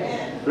 Amen.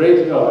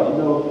 Praise God.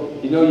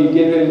 You know you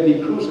get ready to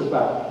be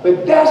crucified.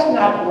 But that's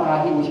not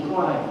why he was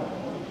crying.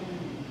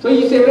 So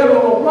you say,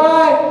 well,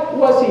 why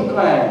was he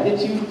crying? Did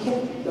you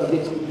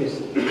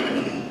listen?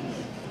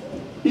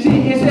 You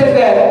see, it says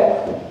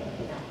that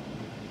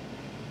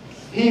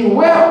he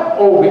wept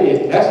over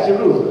it. That's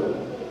Jerusalem.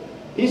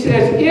 He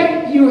says,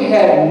 if you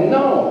had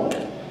known,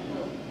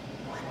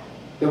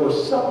 there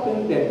was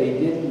something that they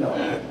didn't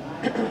know.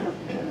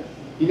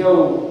 You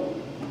know,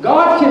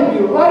 God can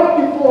be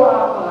right before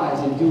our eyes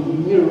and do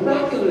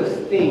miraculous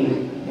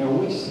things, and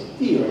we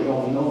still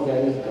don't know that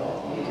it's God.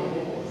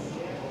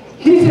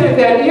 He said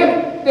that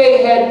if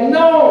they had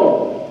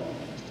known,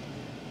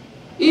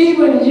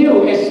 even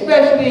you,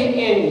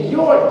 especially in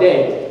your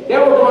day, there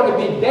were going to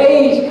be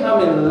days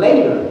coming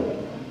later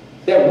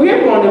that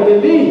we're going to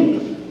believe.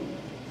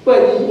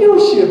 But you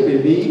should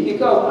believe,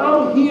 because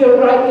I'm here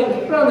right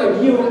in front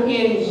of you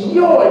in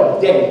your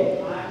day.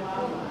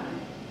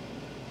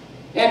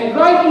 And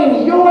right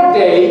in your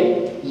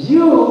day,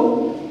 you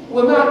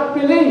will not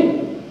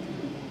believe.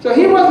 So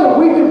he wasn't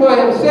weeping for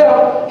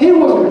himself. He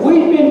was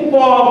weeping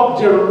for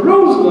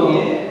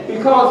Jerusalem,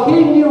 because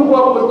he knew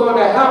what was going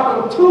to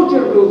happen to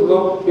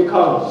Jerusalem,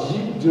 because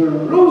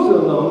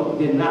Jerusalem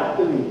did not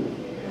believe.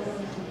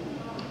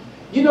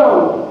 You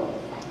know,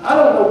 I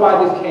don't know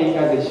why this came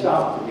as a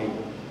shock to me.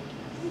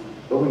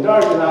 But when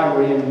Doris and I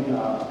were in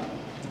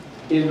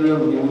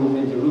Israel, and we were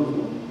in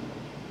Jerusalem,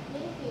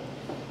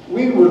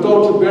 we would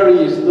go to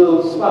various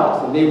little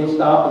spots, and they would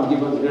stop and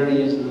give us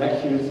various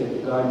lectures at the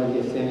Garden of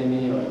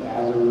Gethsemane or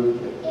Nazareth,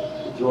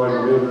 the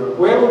Jordan River,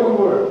 wherever we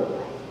were.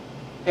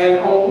 And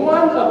on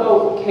one of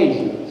those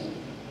occasions,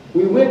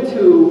 we went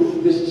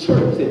to this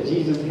church that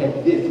Jesus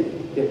had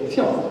visited, the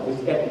temple. It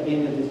was at the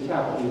end of this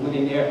chapel. We went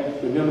in there.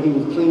 Remember, he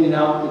was cleaning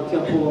out the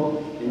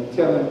temple and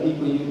telling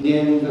people, you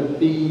dens of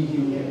thieves,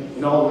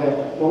 and all of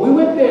that. Well, we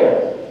went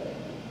there.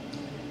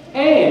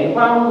 And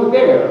while we were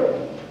there,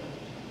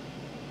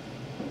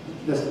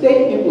 the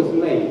statement was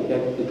made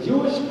that the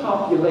Jewish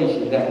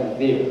population that was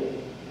there,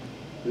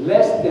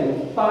 less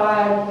than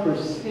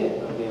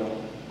 5% of them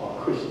are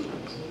Christians.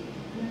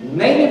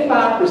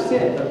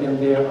 95% of them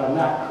there are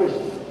not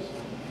Christians.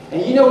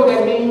 And you know what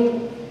that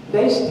means?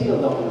 They still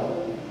don't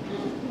know.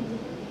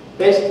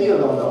 They still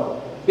don't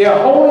know.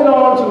 They're holding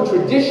on to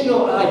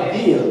traditional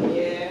ideas,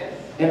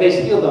 and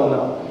they still don't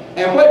know.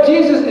 And what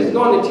Jesus is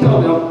going to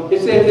tell them,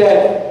 it says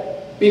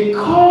that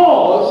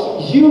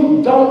because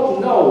you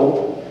don't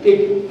know,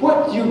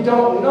 what you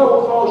don't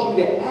know causes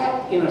you to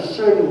act in a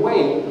certain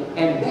way,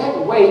 and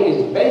that way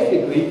is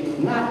basically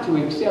not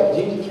to accept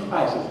Jesus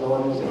Christ as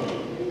Lord and Savior.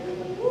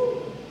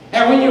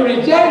 And when you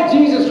reject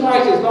Jesus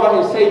Christ as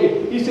Lord and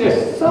Savior, he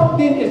says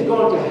something is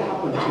going to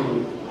happen to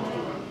you.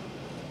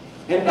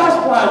 And that's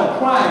why I'm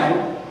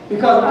crying,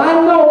 because I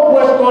know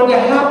what's going to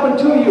happen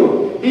to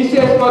you. He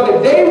says, for the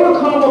day will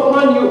come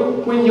upon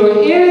you when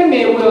your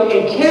enemy will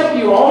encamp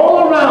you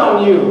all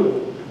around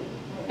you.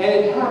 And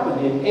it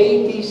happened in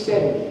AD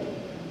 70.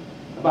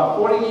 About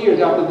 40 years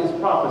after this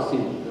prophecy,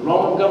 the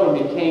Roman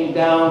government came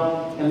down,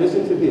 and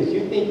listen to this.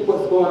 You think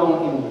what's going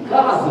on in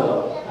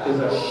Gaza is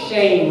a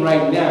shame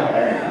right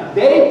now.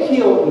 They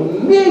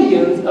killed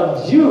millions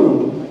of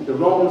Jews, the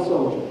Roman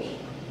soldiers.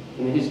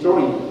 And the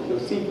historians,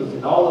 Josephus,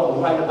 and all of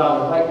them write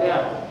about it right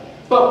now.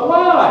 But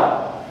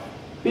why?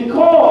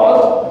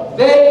 Because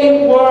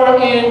they were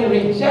in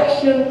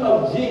rejection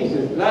of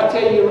Jesus. And I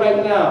tell you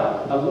right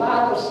now, a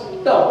lot of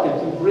stuff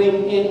that you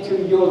bring into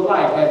your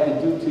life has to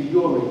do to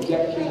your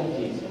rejection of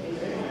Jesus.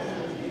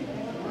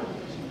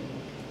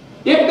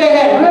 If they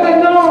had really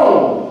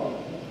known,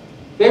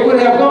 they would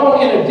have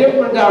gone in a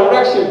different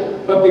direction.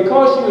 But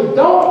because you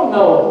don't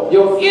know,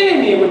 your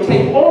enemy will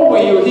take over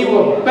you. He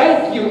will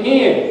bank you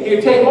in.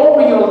 He'll take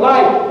over your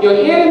life.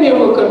 Your enemy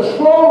will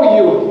control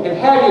you and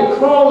have you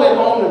crawling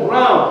on the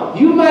ground.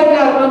 You might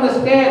not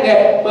understand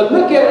that, but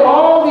look at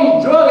all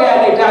these drug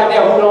addicts out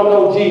there who don't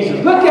know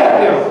Jesus. Look at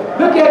them.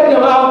 Look at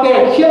them out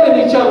there killing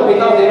each other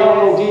because they don't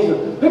know Jesus.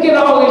 Look at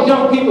all these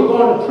young people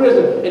going to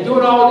prison and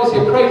doing all this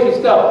crazy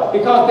stuff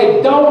because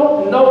they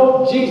don't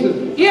know Jesus.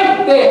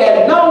 If they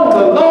had known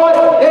the Lord,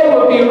 they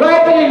would be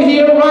right in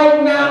here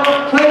right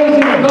now,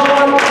 praising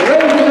God,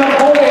 raising up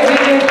holy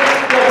hands.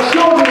 Their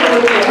children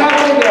would be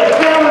happy, their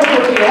parents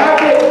would be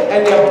happy,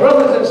 and their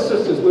brothers and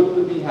sisters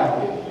would be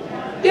happy.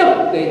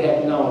 If they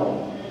had known.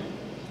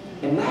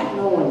 And not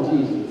knowing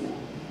Jesus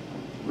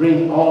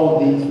brings all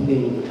these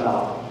things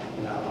about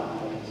in our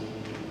lives.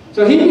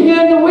 So he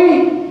began to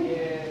weep.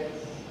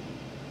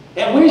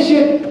 And we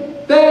should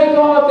thank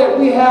God that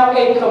we have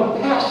a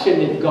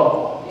compassionate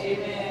God.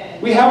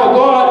 Amen. We have a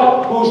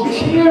God whose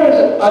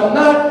tears are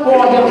not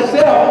for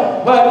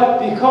himself, but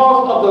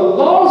because of the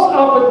lost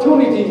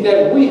opportunities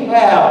that we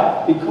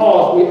have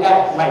because we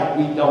act like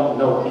we don't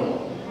know him.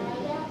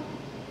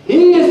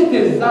 His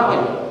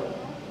desire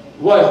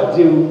was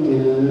to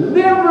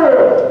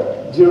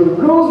deliver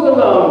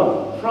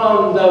Jerusalem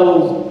from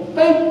those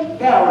fake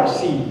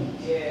Pharisees.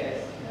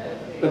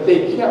 But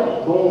they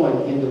kept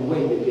going in the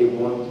way that they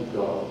wanted to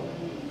go.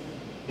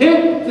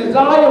 His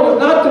desire was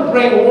not to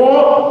bring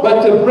war,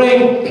 but to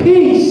bring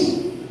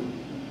peace.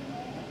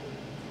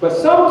 But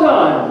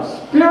sometimes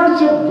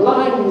spiritual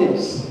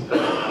blindness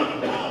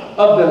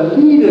of the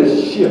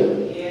leadership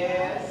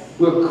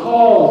will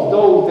cause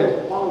those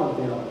that follow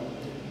them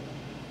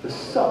to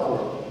suffer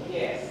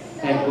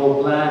and go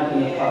blind in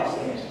the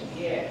process.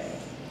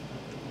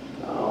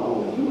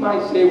 You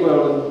might say,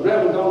 well,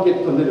 Reverend, don't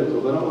get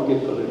political, but I'm going to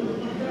get political.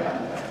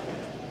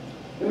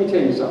 Let me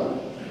tell you something.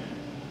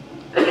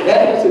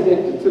 That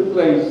incident that took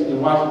place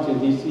in Washington,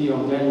 D.C.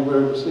 on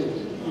January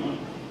 6th,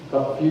 a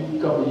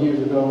couple of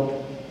years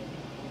ago,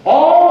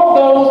 all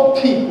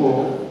those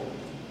people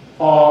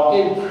are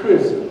in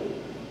prison.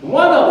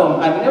 One of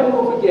them, I never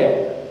will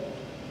forget,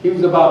 he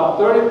was about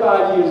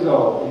 35 years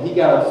old, and he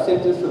got a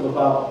sentence of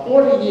about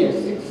 40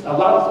 years, a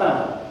lot of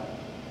time.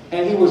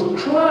 And he was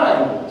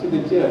crying to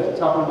the judge,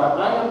 talking about,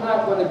 I am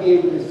not going to be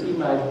able to see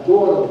my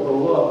daughter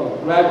grow up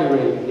and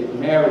graduate and get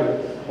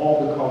married,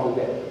 all because of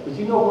that. But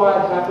you know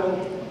why it happened?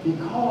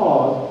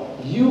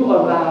 Because you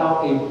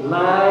allow a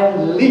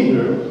blind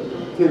leader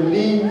to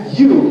lead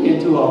you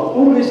into a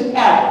foolish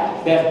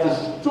act that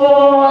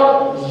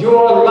destroyed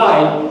your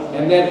life,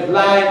 and that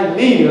blind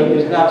leader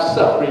is not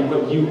suffering,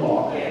 but you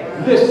are.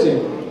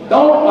 Listen,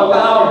 don't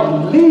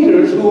allow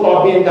leaders who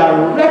are being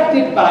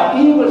directed by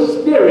evil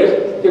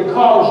spirits to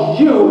cause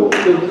you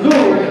to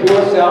lose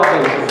your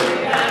salvation.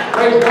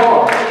 Praise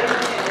God.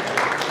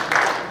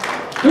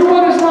 Do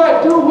what is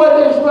right. Do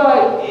what is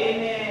right.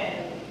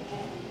 Amen.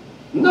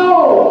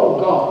 Know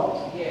of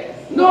God.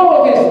 Yes.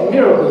 Know of his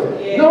miracles.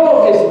 Yes. Know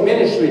of his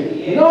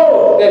ministry. Yes.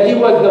 Know that he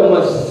was the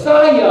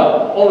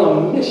Messiah on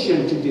a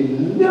mission to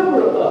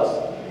deliver us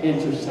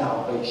into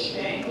salvation.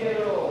 Thank you,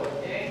 Lord.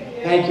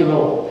 Thank you,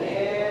 Lord.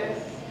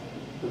 Yes.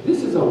 But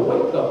this is a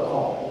wake-up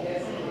call.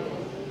 Yes.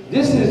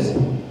 This is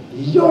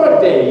your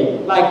day,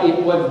 like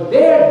it was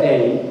their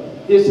day.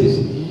 This is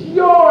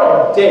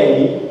your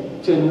day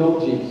to know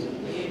Jesus.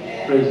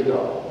 Amen. Praise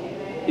God.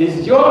 Amen.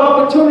 It's your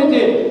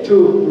opportunity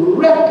to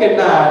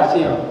recognize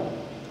him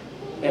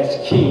as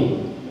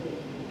King.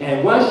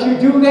 And once you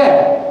do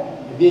that,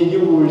 then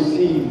you will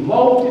receive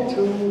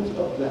multitudes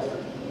of blessings.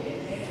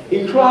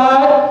 He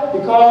cried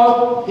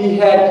because he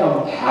had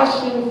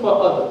compassion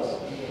for others.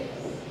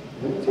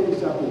 Let me tell you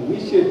something. We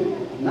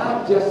should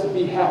not just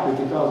be happy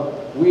because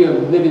we are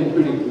living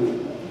pretty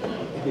good.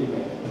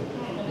 Amen.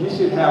 You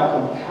should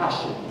have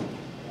compassion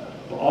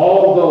for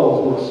all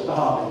those who are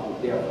starving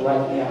to death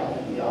right now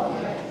in the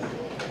audience.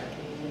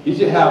 You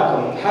should have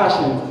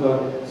compassion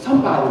for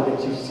somebody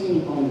that you've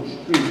seen on the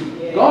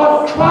street. Yes.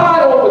 God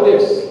cried over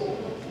this.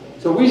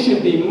 So we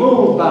should be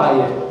moved by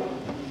it.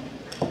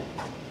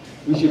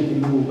 We should be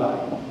moved by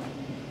it.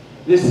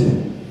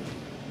 Listen,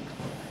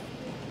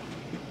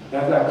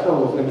 as I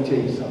close, let me tell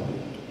you something.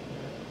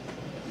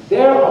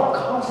 There are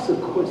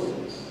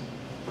consequences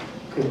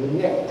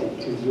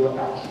connected to your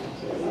actions.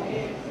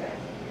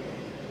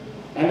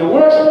 And the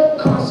worst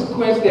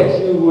consequence that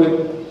you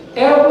would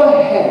ever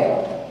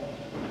have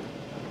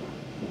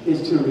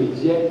is to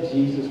reject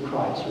Jesus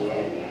Christ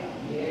right now.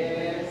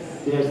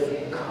 Yes. There's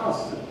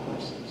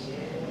consequences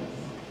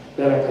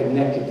that are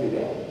connected to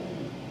that.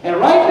 And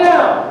right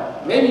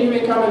now, maybe you've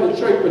been coming to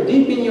church, but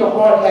deep in your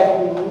heart,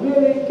 have you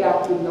really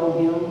got to know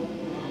him?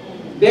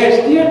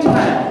 There's still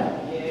time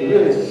to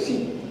really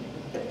seek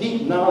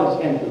deep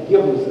knowledge and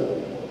forgiveness of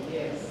him.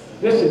 Yes.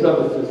 Listen,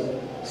 brothers and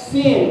sisters,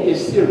 sin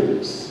is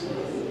serious.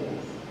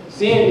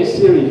 Sin is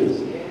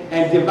serious.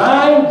 And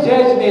divine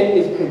judgment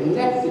is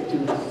connected to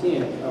the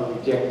sin of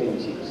rejecting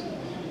Jesus.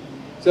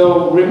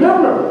 So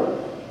remember,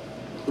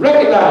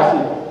 recognize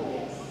Him.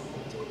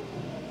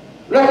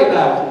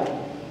 Recognize Him.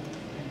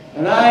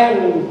 And I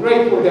am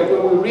grateful that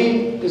when we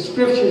read the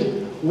scriptures,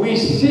 we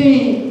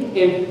see,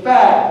 in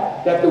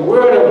fact, that the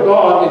Word of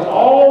God is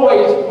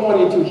always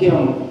pointing to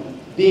Him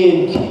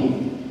being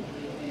King.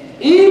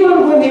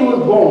 Even when He was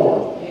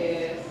born,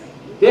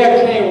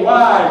 there came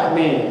wise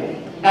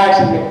men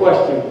asking the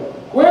question,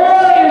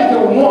 where is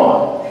the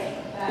one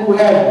who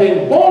has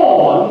been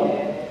born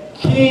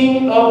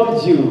King of the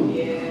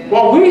Jews?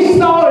 Well, we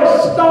saw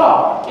it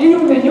start.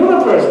 Even the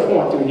universe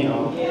point to Him.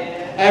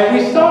 And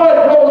we saw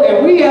it grow,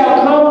 and we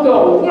have come to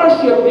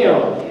worship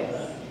Him.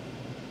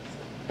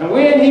 And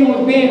when He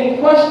was being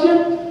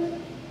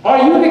questioned, are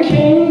you the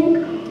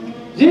King?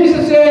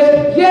 Jesus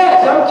says,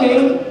 yes, I'm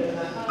King.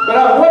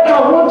 But what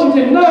I want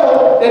you to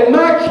know, that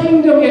my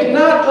kingdom is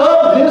not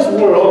of this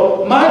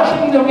world. My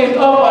kingdom is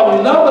of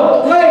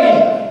another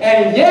place.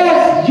 And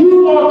yes,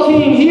 you are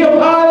King here,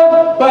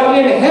 Pilate, but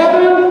in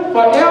heaven,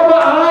 forever,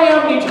 I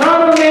am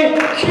eternally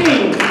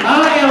King.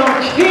 I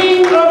am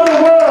King of the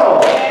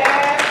world.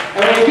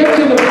 And when you get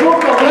to the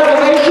book of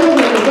Revelation,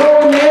 when you go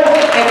in there,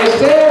 and it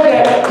says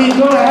that He's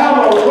going to have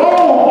a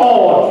robe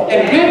on.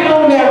 And written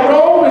on that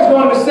robe is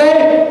going to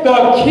say,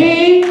 the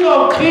King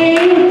of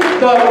Kings,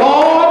 the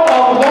Lord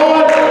of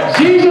Lords,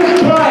 Jesus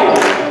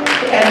Christ.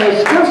 And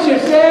the scripture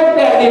says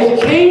that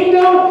His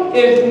kingdom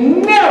is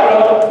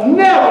never,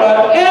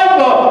 never,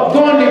 ever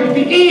going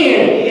to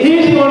end.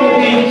 He's going to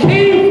be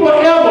King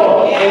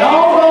forever. And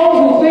all those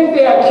who think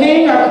they are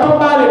King, I come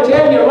by to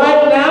tell you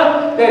right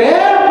now that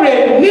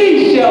every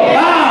knee shall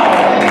bow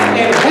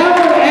in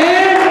heaven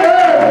and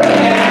earth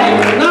and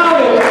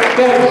acknowledge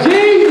that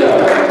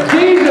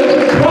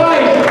Jesus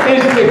Christ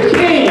is the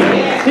King.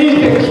 He's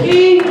the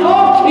King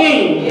of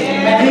kings.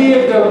 And He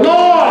is the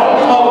Lord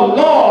of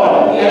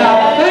lords. And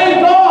I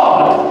thank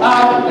God, I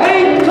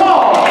thank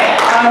God,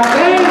 I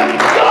thank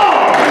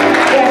God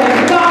that He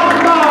stopped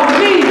by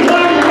me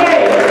one day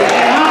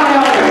and I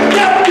have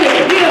accepted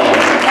Him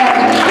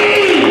as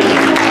King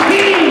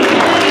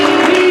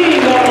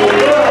of the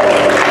world.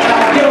 And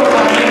I give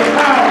my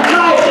entire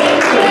life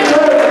to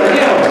serve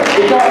Him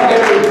because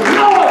there is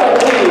no other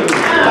King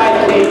like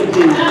King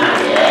Jesus.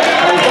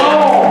 And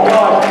all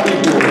God's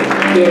people,